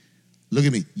 Look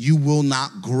at me. You will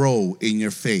not grow in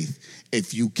your faith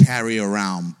if you carry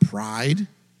around pride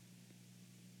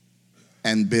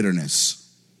and bitterness,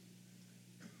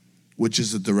 which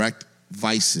is the direct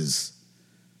vices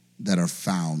that are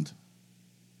found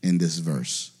in this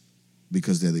verse,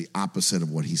 because they're the opposite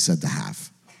of what he said to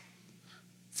have.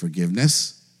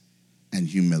 Forgiveness and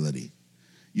humility.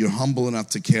 You're humble enough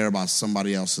to care about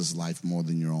somebody else's life more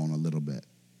than your own a little bit.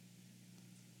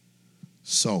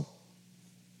 So,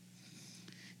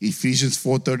 Ephesians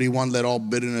 4:31, let all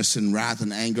bitterness and wrath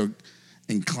and anger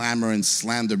and clamor and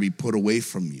slander be put away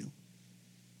from you.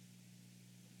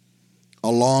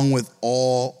 Along with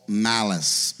all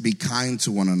malice, be kind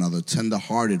to one another,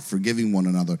 tenderhearted, forgiving one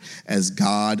another, as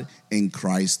God in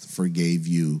Christ forgave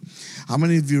you. How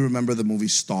many of you remember the movie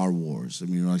Star Wars? I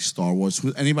mean, like Star Wars.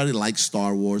 Anybody like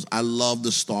Star Wars? I love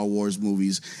the Star Wars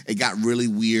movies. It got really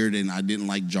weird, and I didn't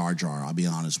like Jar Jar, I'll be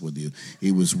honest with you.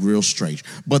 He was real strange.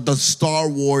 But the Star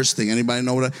Wars thing, anybody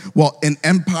know what? Well, in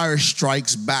Empire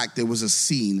Strikes Back, there was a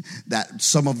scene that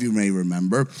some of you may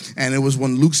remember, and it was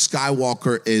when Luke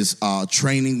Skywalker is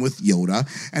training with Yoda,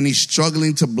 and he's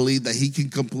struggling to believe that he can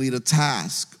complete a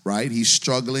task, right? He's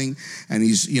struggling, and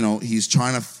he's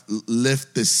trying to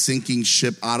lift this sinking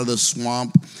ship out of the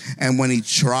swamp. And when he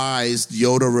tries,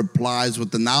 Yoda replies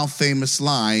with the now famous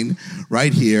line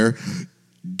right here,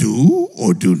 "Do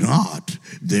or do not,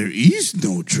 there is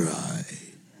no try."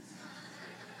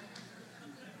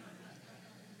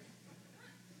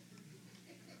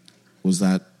 Was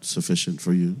that sufficient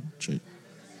for you, Jake?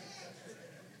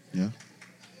 Yeah?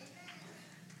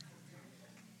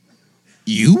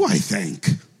 You, I think.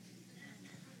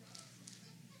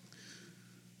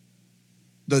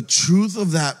 The truth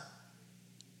of that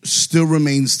still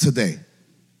remains today.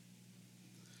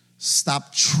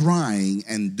 Stop trying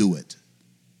and do it.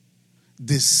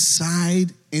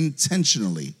 Decide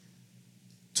intentionally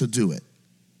to do it.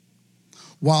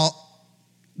 While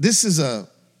this is a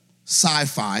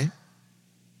sci-fi,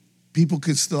 people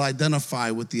can still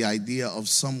identify with the idea of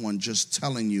someone just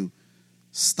telling you,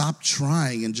 stop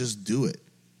trying and just do it.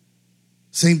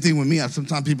 Same thing with me.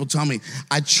 Sometimes people tell me,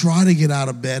 I try to get out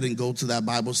of bed and go to that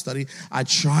Bible study. I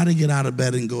try to get out of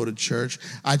bed and go to church.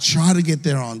 I try to get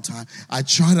there on time.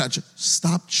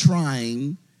 Stop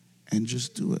trying and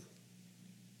just do it.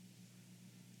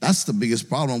 That's the biggest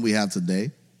problem we have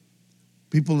today.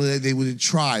 People, they would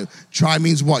try. Try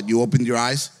means what? You opened your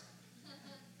eyes?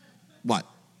 What?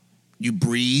 You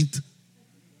breathed?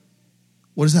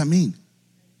 What does that mean?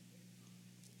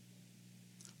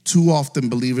 Too often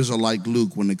believers are like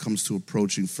Luke when it comes to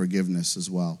approaching forgiveness as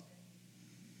well.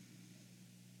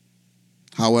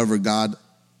 However, God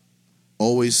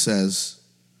always says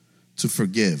to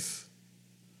forgive.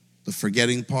 The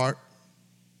forgetting part,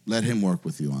 let him work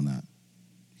with you on that.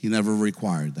 He never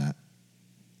required that,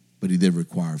 but he did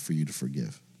require for you to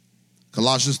forgive.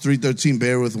 Colossians 3:13,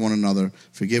 bear with one another,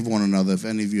 forgive one another. If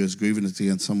any of you is grieving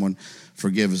against someone,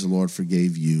 forgive as the Lord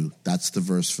forgave you. That's the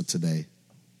verse for today.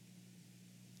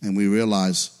 And we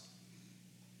realize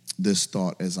this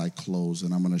thought as I close,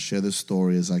 and I'm going to share this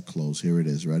story as I close. Here it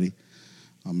is. Ready?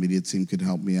 Our media team can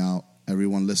help me out.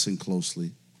 Everyone listen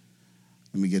closely.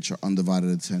 Let me get your undivided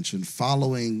attention.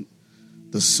 Following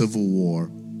the Civil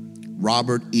War,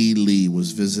 Robert E. Lee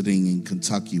was visiting in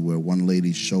Kentucky where one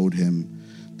lady showed him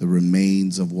the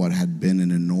remains of what had been an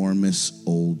enormous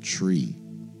old tree.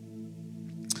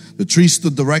 The tree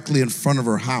stood directly in front of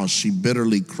her house. She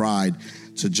bitterly cried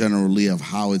to General Lee of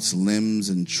how its limbs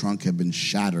and trunk had been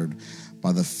shattered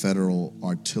by the federal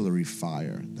artillery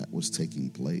fire that was taking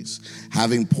place.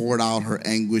 Having poured out her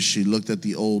anguish, she looked at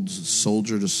the old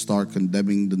soldier to start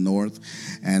condemning the North,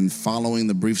 and following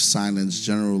the brief silence,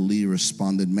 General Lee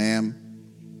responded, "Ma'am,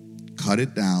 cut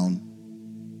it down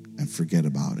and forget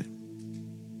about it."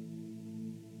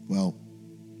 Well,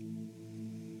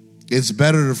 it's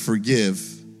better to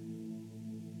forgive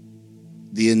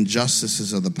the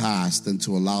injustices of the past than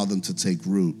to allow them to take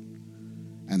root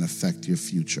and affect your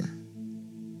future.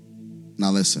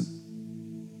 Now listen,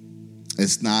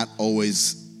 it's not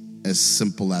always as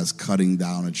simple as cutting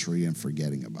down a tree and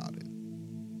forgetting about it.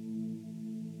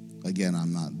 Again,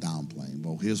 I'm not downplaying,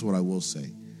 but here's what I will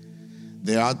say.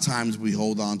 There are times we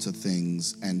hold on to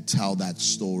things and tell that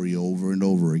story over and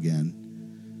over again,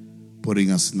 putting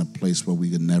us in a place where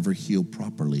we can never heal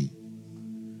properly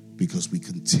because we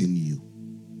continue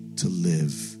to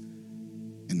live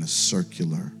in a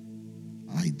circular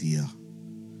idea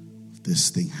of this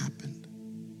thing happened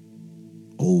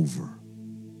over.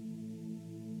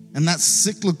 And that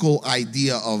cyclical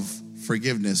idea of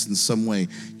forgiveness in some way,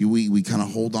 we kind of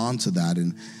hold on to that.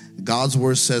 And God's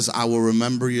word says, I will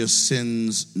remember your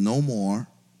sins no more.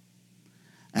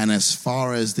 And as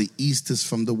far as the east is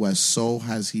from the west, so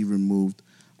has he removed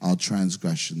our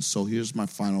transgressions. So here's my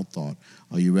final thought.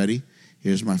 Are you ready?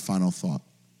 Here's my final thought.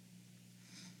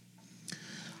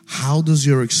 How does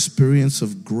your experience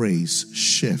of grace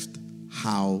shift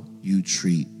how you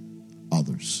treat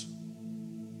others?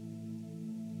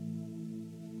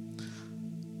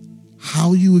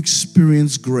 How you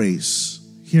experience grace,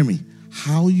 hear me,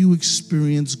 how you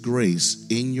experience grace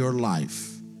in your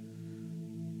life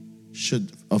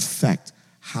should affect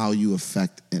how you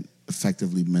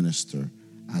effectively minister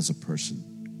as a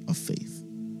person of faith.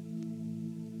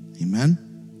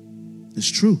 Amen? It's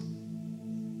true.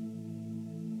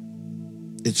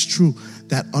 It's true.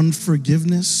 That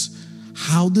unforgiveness,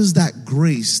 how does that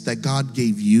grace that God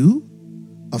gave you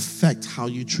affect how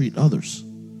you treat others?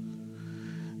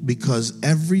 Because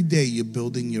every day you're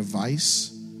building your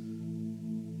vice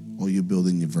or you're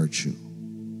building your virtue.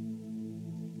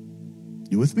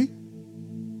 You with me?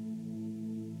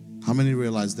 How many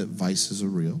realize that vices are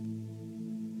real?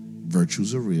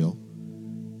 Virtues are real.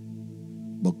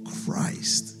 But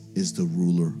Christ is the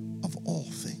ruler of all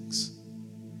things.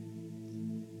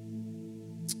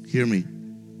 Hear me.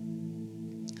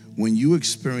 When you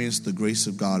experience the grace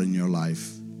of God in your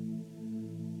life,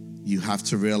 you have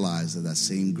to realize that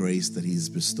same grace that he's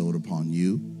bestowed upon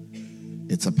you,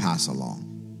 it's a pass along.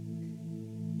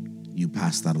 You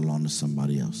pass that along to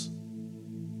somebody else.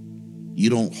 You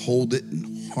don't hold it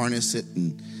and harness it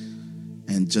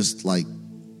and just like,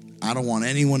 I don't want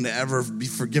anyone to ever be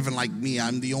forgiven like me.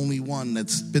 I'm the only one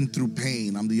that's been through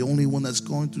pain. I'm the only one that's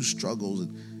going through struggles.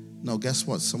 No, guess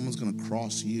what? Someone's going to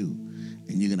cross you,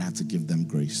 and you're going to have to give them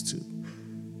grace too.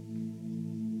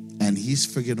 And he's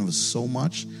forgiven us so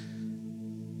much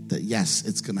that, yes,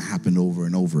 it's going to happen over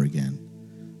and over again,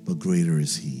 but greater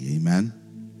is he. Amen?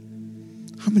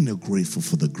 How many are grateful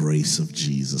for the grace of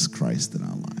Jesus Christ in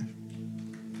our life?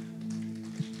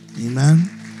 Amen?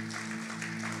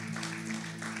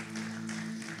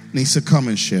 Nisa, come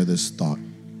and share this thought.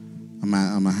 I'm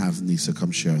going to have Nisa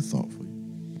come share a thought for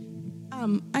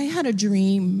you. I had a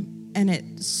dream, and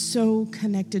it's so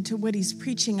connected to what he's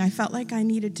preaching. I felt like I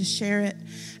needed to share it.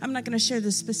 I'm not going to share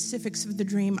the specifics of the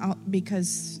dream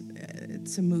because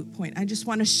it's a moot point. I just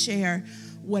want to share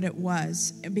what it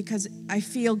was, because I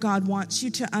feel God wants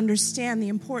you to understand the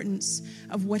importance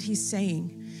of what he's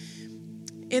saying.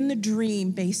 In the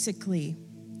dream, basically,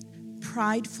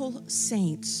 prideful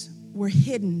saints were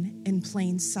hidden in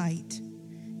plain sight,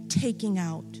 taking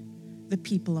out the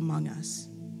people among us.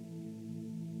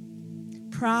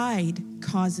 Pride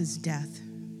causes death.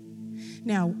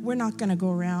 Now, we're not going to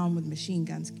go around with machine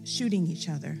guns shooting each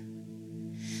other,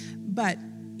 but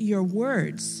your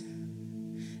words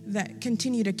that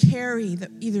continue to carry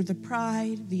either the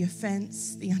pride, the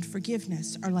offense, the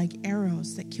unforgiveness are like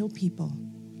arrows that kill people.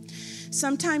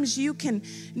 Sometimes you can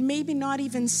maybe not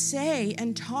even say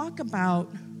and talk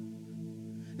about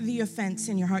the offense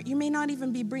in your heart. You may not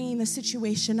even be bringing the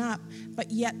situation up, but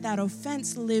yet that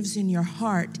offense lives in your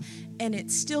heart, and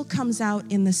it still comes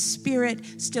out in the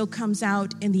spirit, still comes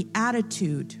out in the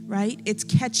attitude, right? It's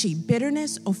catchy.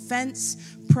 Bitterness, offense,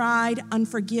 pride,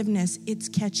 unforgiveness, it's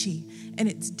catchy, and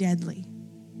it's deadly.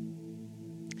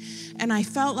 And I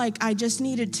felt like I just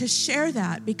needed to share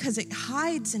that because it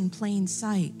hides in plain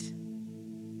sight,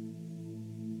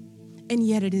 and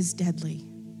yet it is deadly.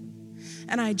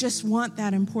 And I just want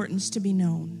that importance to be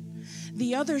known.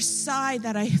 The other side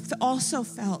that I also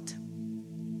felt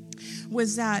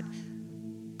was that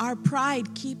our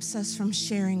pride keeps us from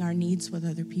sharing our needs with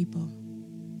other people.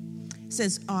 It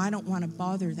says, I don't want to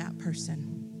bother that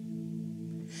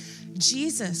person.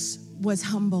 Jesus was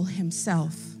humble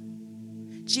himself.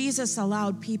 Jesus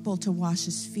allowed people to wash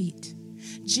his feet.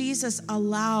 Jesus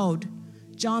allowed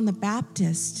John the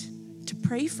Baptist to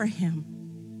pray for him.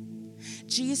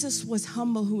 Jesus was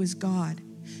humble, who is God.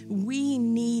 We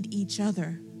need each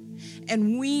other.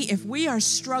 And if we are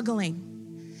struggling,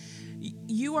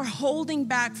 you are holding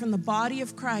back from the body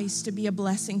of Christ to be a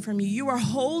blessing from you. You are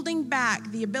holding back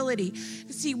the ability.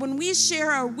 See, when we share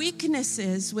our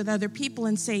weaknesses with other people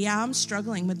and say, yeah, I'm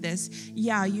struggling with this.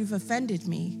 Yeah, you've offended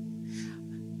me.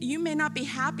 You may not be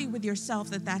happy with yourself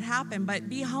that happened, but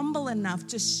be humble enough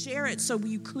to share it so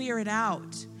you clear it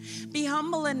out. Be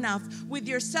humble enough with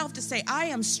yourself to say, I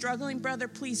am struggling, brother,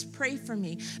 please pray for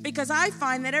me. Because I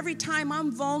find that every time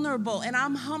I'm vulnerable and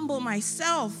I'm humble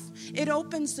myself, it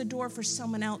opens the door for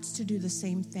someone else to do the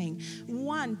same thing.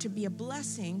 One, to be a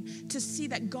blessing, to see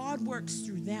that God works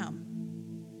through them.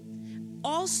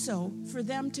 Also, for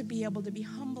them to be able to be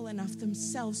humble enough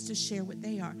themselves to share what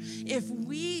they are. If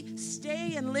we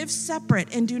stay and live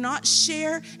separate and do not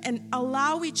share and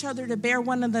allow each other to bear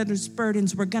one another's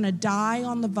burdens, we're going to die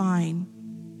on the vine.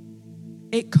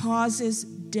 It causes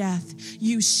death.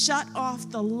 You shut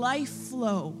off the life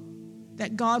flow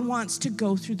that God wants to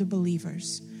go through the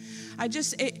believers.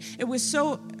 It was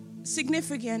so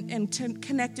significant and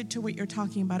connected to what you're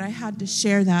talking about. I had to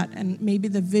share that, and maybe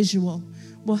the visual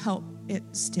will help it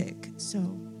stick. So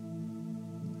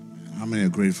how many are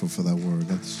grateful for that word?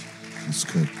 That's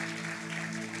good.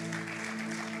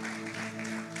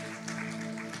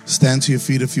 Stand to your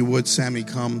feet if you would. Sammy,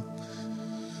 come.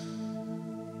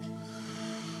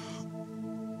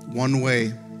 One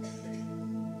way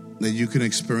that you can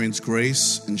experience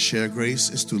grace and share grace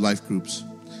is through life groups.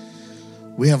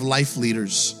 We have life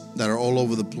leaders that are all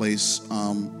over the place.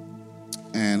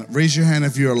 And raise your hand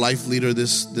if you're a life leader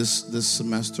this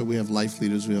semester. We have life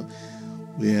leaders.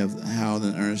 We have Harold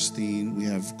and Ernestine. We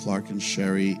have Clark and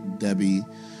Sherry, Debbie.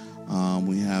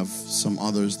 We have some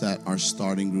others that are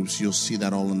starting groups. You'll see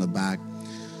that all in the back.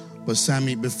 But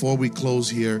Sammy, before we close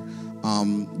here,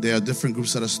 there are different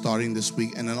groups that are starting this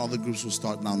week, and then other groups will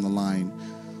start down the line.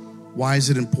 why is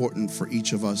it important for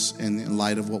each of us in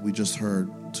light of what we just heard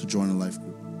to join a life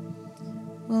group?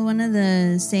 Well, one of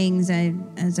the sayings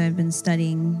as I've been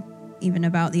studying even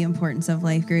about the importance of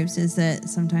life groups is that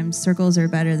sometimes circles are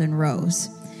better than rows.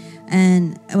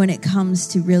 And when it comes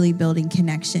to really building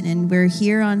connection, and we're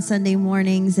here on Sunday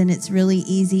mornings, and it's really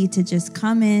easy to just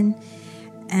come in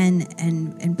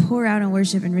and pour out and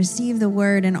worship and receive the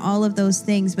word and all of those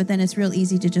things. But then it's real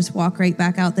easy to just walk right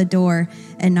back out the door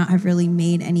and not have really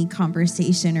made any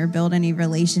conversation or build any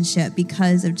relationship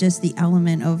because of just the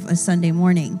element of a Sunday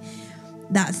morning.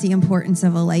 That's the importance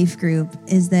of a life group,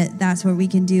 is that's where we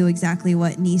can do exactly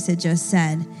what Nisa just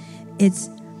said. It's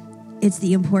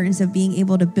the importance of being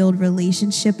able to build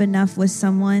relationship enough with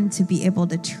someone to be able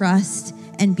to trust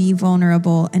and be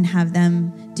vulnerable and have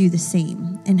them do the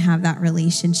same and have that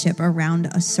relationship around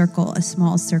a circle, a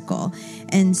small circle.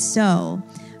 And so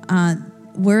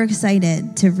we're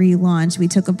excited to relaunch. We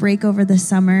took a break over the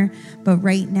summer, but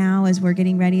right now, as we're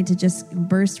getting ready to just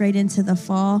burst right into the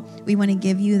fall, we want to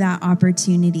give you that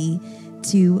opportunity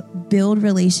to build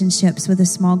relationships with a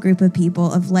small group of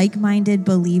people, of like-minded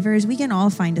believers. We can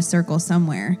all find a circle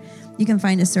somewhere. You can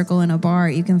find a circle in a bar.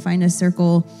 You can find a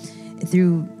circle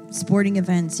through sporting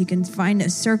events. You can find a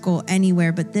circle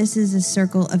anywhere, but this is a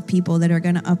circle of people that are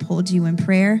going to uphold you in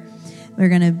prayer. We're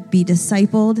going to be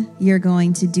discipled. You're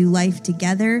going to do life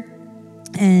together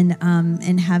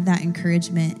and have that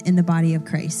encouragement in the body of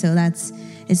Christ. So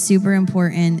it's super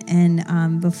important.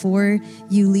 And before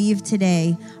you leave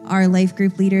today, our life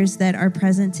group leaders that are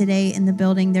present today in the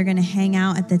building, they're going to hang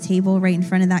out at the table right in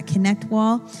front of that connect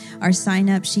wall. Our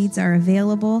sign-up sheets are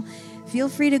available. Feel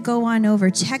free to go on over,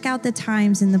 check out the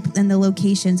times and the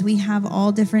locations. We have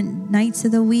all different nights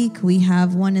of the week. We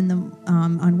have one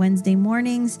on Wednesday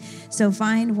mornings. So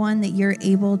find one that you're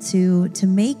able to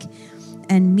make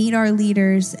and meet our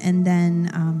leaders, and then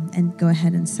and go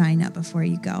ahead and sign up before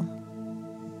you go.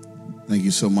 Thank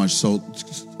you so much. So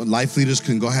life leaders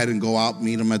can go ahead and go out,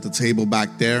 meet them at the table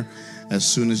back there as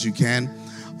soon as you can.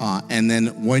 And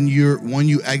then when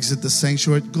you exit the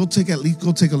sanctuary, go take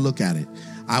a look at it.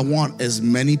 I want as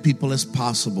many people as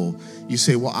possible. You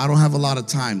say, well, I don't have a lot of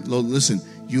time. Listen,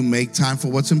 you make time for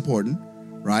what's important,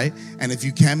 right? And if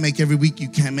you can't make every week, you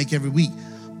can't make every week.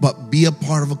 But be a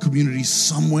part of a community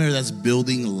somewhere that's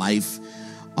building life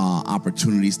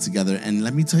opportunities together. And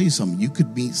let me tell you something. You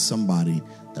could meet somebody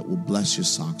that will bless your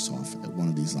socks off at one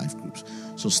of these life groups.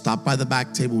 So stop by the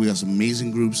back table. We have some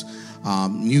amazing groups,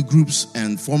 new groups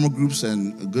and former groups,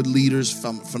 and good leaders,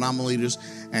 phenomenal leaders.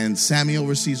 And Sammy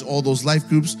oversees all those life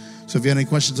groups. So if you have any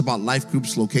questions about life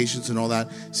groups, locations, and all that,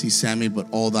 see Sammy, but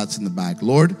all that's in the back.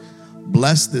 Lord,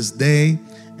 bless this day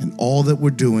and all that we're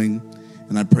doing.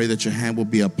 And I pray that your hand will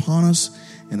be upon us.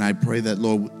 And I pray that,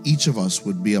 Lord, each of us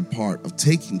would be a part of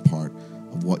taking part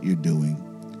of what you're doing.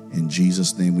 In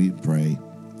Jesus' name we pray.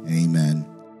 Amen.